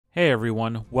Hey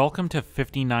everyone, welcome to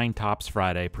 59 Tops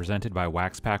Friday presented by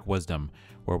Waxpack Wisdom,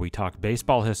 where we talk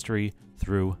baseball history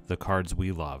through the cards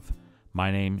we love.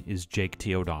 My name is Jake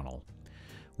T. O'Donnell.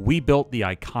 We built the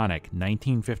iconic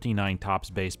 1959 Topps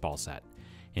baseball set,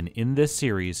 and in this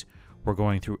series, we're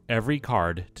going through every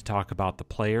card to talk about the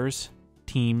players,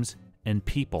 teams, and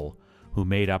people who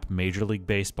made up Major League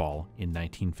Baseball in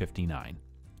 1959.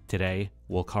 Today,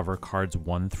 we'll cover cards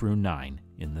 1 through 9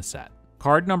 in the set.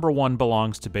 Card number 1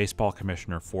 belongs to Baseball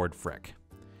Commissioner Ford Frick.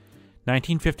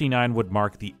 1959 would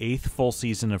mark the 8th full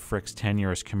season of Frick's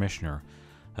tenure as commissioner,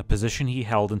 a position he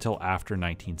held until after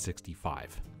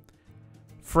 1965.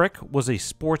 Frick was a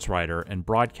sports writer and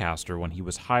broadcaster when he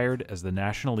was hired as the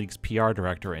National League's PR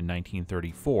director in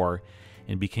 1934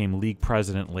 and became league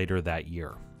president later that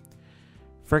year.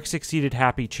 Frick succeeded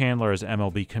Happy Chandler as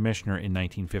MLB commissioner in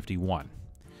 1951.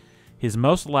 His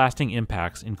most lasting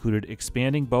impacts included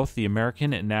expanding both the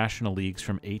American and National Leagues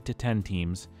from 8 to 10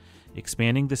 teams,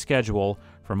 expanding the schedule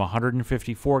from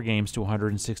 154 games to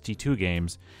 162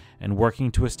 games, and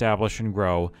working to establish and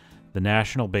grow the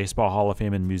National Baseball Hall of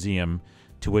Fame and Museum,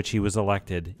 to which he was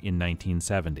elected in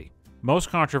 1970.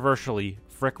 Most controversially,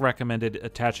 Frick recommended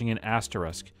attaching an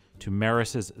asterisk to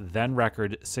Maris's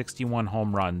then-record 61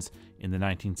 home runs in the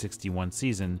 1961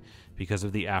 season because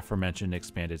of the aforementioned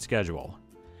expanded schedule.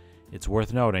 It's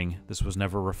worth noting this was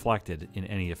never reflected in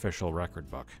any official record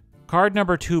book. Card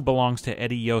number 2 belongs to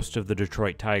Eddie Yost of the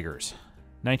Detroit Tigers.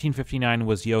 1959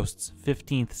 was Yost's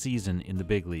 15th season in the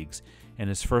big leagues and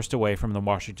his first away from the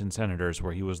Washington Senators,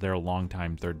 where he was their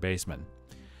longtime third baseman.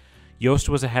 Yost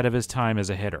was ahead of his time as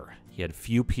a hitter. He had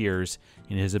few peers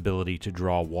in his ability to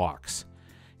draw walks.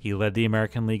 He led the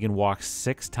American League in walks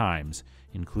 6 times,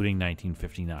 including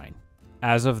 1959.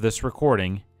 As of this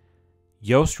recording,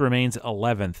 Yost remains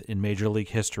 11th in Major League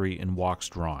history in walks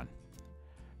drawn.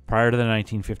 Prior to the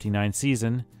 1959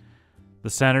 season, the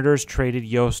Senators traded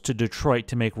Yost to Detroit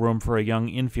to make room for a young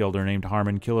infielder named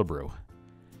Harmon Killebrew.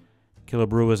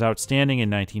 Killebrew was outstanding in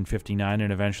 1959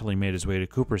 and eventually made his way to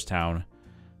Cooperstown,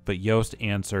 but Yost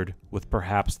answered with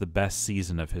perhaps the best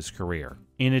season of his career.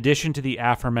 In addition to the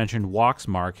aforementioned walks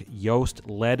mark, Yost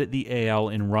led the AL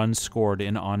in runs scored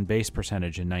and on-base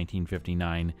percentage in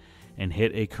 1959, and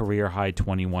hit a career-high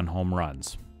 21 home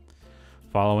runs.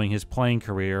 Following his playing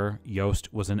career,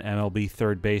 Yost was an MLB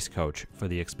third base coach for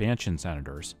the expansion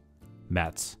Senators,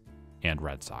 Mets, and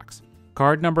Red Sox.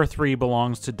 Card number 3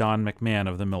 belongs to Don McMahon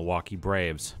of the Milwaukee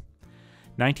Braves.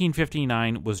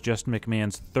 1959 was just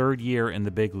McMahon's 3rd year in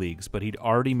the big leagues, but he'd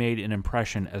already made an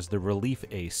impression as the relief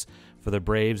ace for the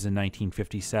Braves in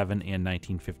 1957 and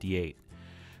 1958.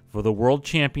 For the world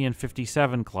champion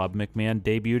 57 club, McMahon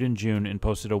debuted in June and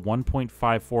posted a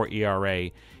 1.54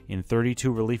 ERA in 32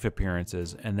 relief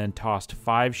appearances and then tossed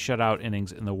 5 shutout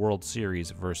innings in the World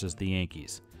Series versus the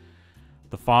Yankees.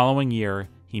 The following year,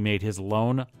 he made his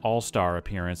lone All-Star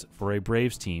appearance for a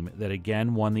Braves team that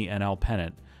again won the NL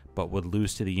pennant but would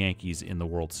lose to the Yankees in the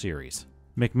World Series.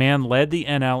 McMahon led the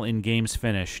NL in games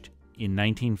finished in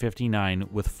 1959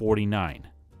 with 49.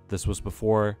 This was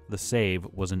before the save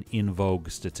was an in vogue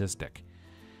statistic.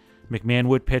 McMahon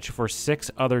would pitch for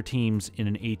 6 other teams in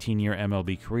an 18-year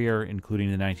MLB career, including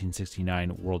the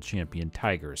 1969 world champion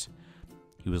Tigers.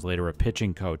 He was later a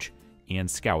pitching coach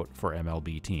and scout for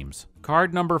MLB teams.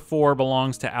 Card number 4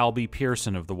 belongs to Albie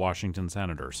Pearson of the Washington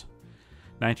Senators.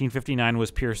 1959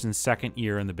 was Pearson's 2nd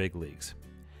year in the big leagues.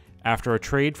 After a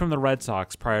trade from the Red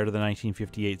Sox prior to the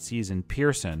 1958 season,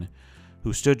 Pearson,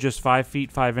 who stood just 5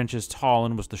 feet 5 inches tall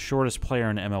and was the shortest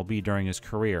player in MLB during his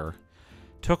career,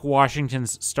 took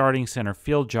Washington's starting center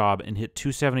field job and hit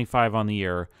 .275 on the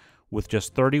year with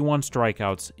just 31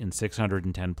 strikeouts in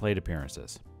 610 plate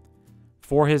appearances.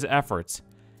 For his efforts,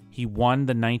 he won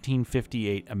the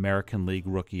 1958 American League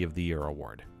Rookie of the Year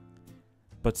award.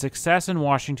 But success in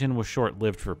Washington was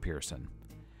short-lived for Pearson.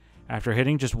 After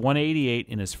hitting just .188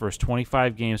 in his first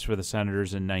 25 games for the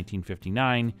Senators in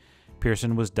 1959,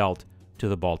 Pearson was dealt to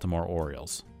the Baltimore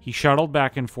Orioles. He shuttled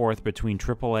back and forth between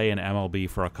AAA and MLB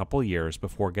for a couple years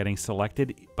before getting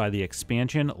selected by the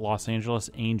expansion Los Angeles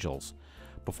Angels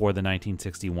before the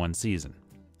 1961 season.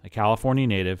 A California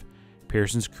native,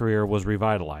 Pearson's career was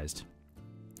revitalized,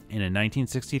 and in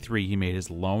 1963 he made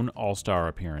his lone All-Star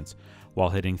appearance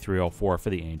while hitting .304 for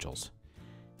the Angels.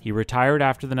 He retired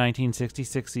after the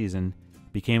 1966 season,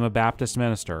 became a Baptist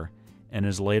minister, and in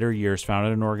his later years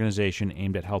founded an organization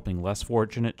aimed at helping less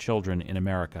fortunate children in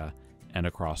America and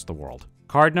across the world.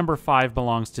 Card number 5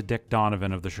 belongs to Dick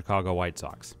Donovan of the Chicago White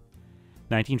Sox.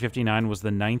 1959 was the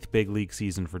 9th big league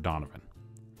season for Donovan.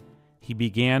 He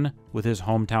began with his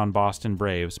hometown Boston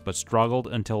Braves, but struggled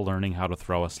until learning how to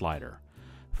throw a slider.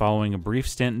 Following a brief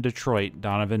stint in Detroit,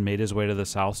 Donovan made his way to the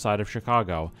south side of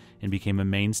Chicago and became a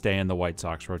mainstay in the White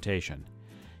Sox rotation.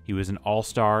 He was an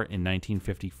All-Star in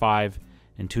 1955,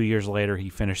 and 2 years later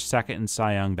he finished second in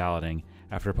Cy Young balloting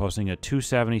after posting a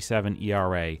 .277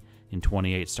 ERA in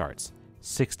 28 starts,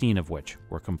 16 of which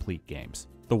were complete games.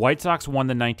 The White Sox won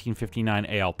the 1959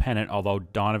 AL pennant, although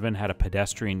Donovan had a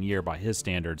pedestrian year by his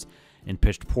standards and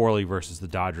pitched poorly versus the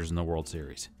Dodgers in the World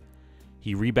Series.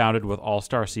 He rebounded with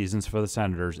all-star seasons for the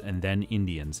Senators and then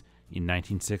Indians in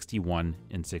 1961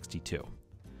 and 62.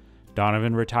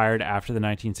 Donovan retired after the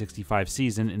 1965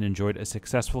 season and enjoyed a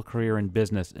successful career in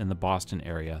business in the Boston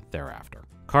area thereafter.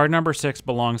 Card number 6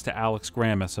 belongs to Alex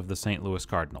Grammas of the St. Louis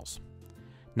Cardinals.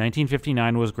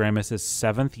 1959 was Grammas'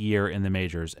 7th year in the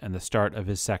majors and the start of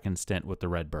his second stint with the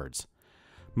Redbirds.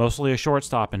 Mostly a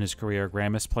shortstop in his career,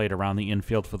 Grammas played around the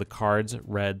infield for the Cards,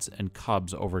 Reds, and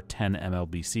Cubs over 10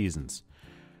 MLB seasons.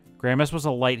 Grammas was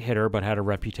a light hitter but had a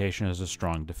reputation as a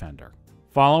strong defender.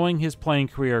 Following his playing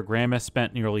career, Grammas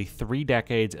spent nearly 3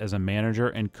 decades as a manager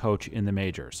and coach in the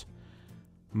majors.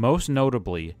 Most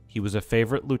notably, he was a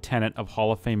favorite lieutenant of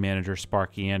Hall of Fame manager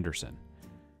Sparky Anderson.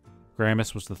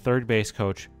 Grammas was the third base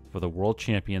coach for the world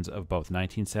champions of both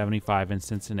 1975 in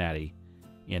Cincinnati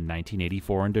and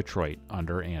 1984 in Detroit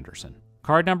under Anderson.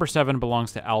 Card number 7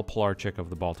 belongs to Al Pilarczyk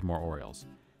of the Baltimore Orioles.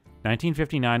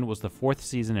 1959 was the 4th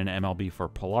season in MLB for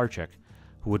Pilarczyk,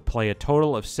 who would play a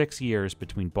total of 6 years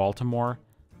between Baltimore,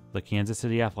 the Kansas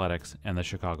City Athletics, and the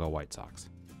Chicago White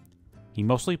Sox. He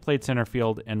mostly played center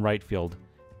field and right field,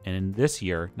 and in this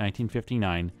year,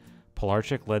 1959,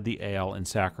 Pilarczyk led the AL in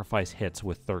sacrifice hits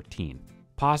with 13.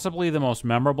 Possibly the most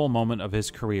memorable moment of his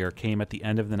career came at the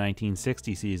end of the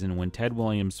 1960 season when Ted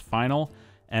Williams' final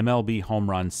MLB home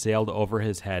run sailed over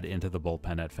his head into the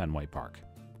bullpen at Fenway Park.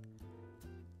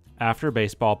 After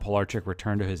baseball, Pilarczyk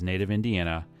returned to his native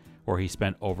Indiana, where he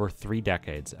spent over 3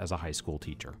 decades as a high school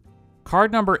teacher.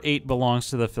 Card number 8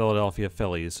 belongs to the Philadelphia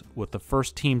Phillies with the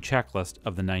first team checklist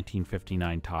of the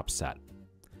 1959 Topps set.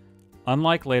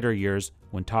 Unlike later years,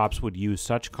 when Topps would use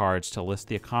such cards to list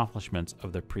the accomplishments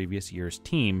of the previous year's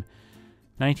team,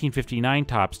 1959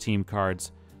 Topps team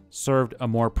cards served a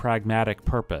more pragmatic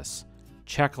purpose: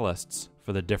 checklists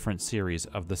for the different series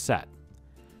of the set.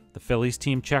 The Phillies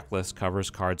team checklist covers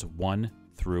cards 1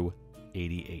 through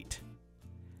 88.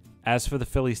 As for the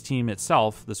Phillies team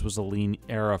itself, this was a lean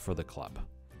era for the club.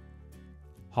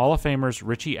 Hall of Famers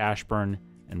Richie Ashburn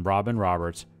and Robin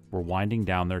Roberts were winding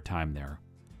down their time there.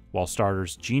 While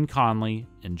starters Gene Conley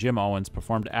and Jim Owens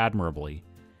performed admirably,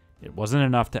 it wasn't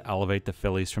enough to elevate the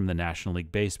Phillies from the National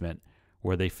League basement,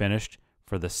 where they finished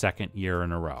for the 2nd year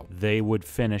in a row. They would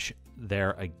finish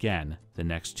there again the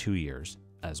next 2 years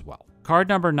as well. Card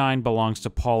number 9 belongs to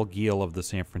Paul Giel of the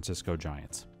San Francisco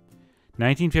Giants.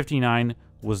 1959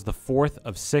 was the 4th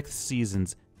of 6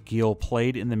 seasons Giel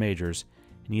played in the majors,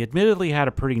 and he admittedly had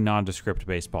a pretty nondescript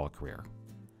baseball career.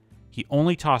 He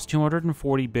only tossed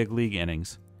 240 big league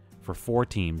innings for 4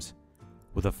 teams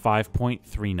with a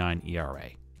 5.39 ERA.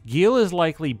 Giel is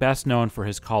likely best known for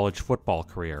his college football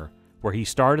career, where he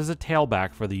starred as a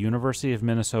tailback for the University of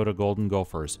Minnesota Golden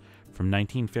Gophers from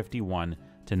 1951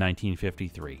 to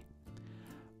 1953.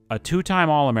 A 2-time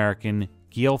All-American,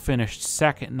 Giel finished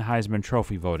 2nd in Heisman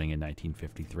Trophy voting in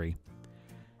 1953.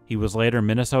 He was later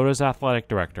Minnesota's athletic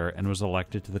director and was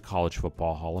elected to the College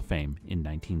Football Hall of Fame in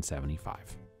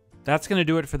 1975. That's going to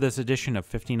do it for this edition of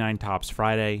 59 Topps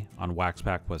Friday on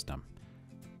Waxpack Wisdom.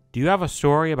 Do you have a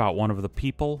story about one of the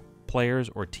people, players,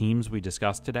 or teams we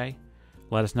discussed today?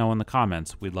 Let us know in the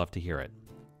comments. We'd love to hear it.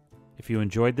 If you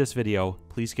enjoyed this video,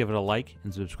 please give it a like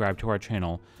and subscribe to our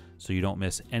channel so you don't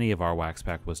miss any of our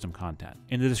Waxpack Wisdom content.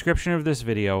 In the description of this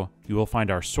video, you will find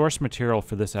our source material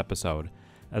for this episode,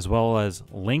 as well as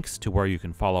links to where you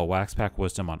can follow Waxpack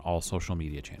Wisdom on all social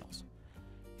media channels.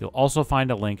 You'll also find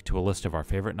a link to a list of our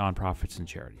favorite nonprofits and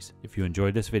charities. If you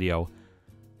enjoyed this video,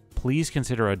 please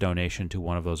consider a donation to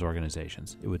one of those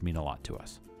organizations. It would mean a lot to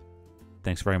us.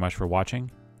 Thanks very much for watching,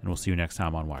 and we'll see you next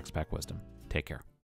time on Waxpack Wisdom. Take care.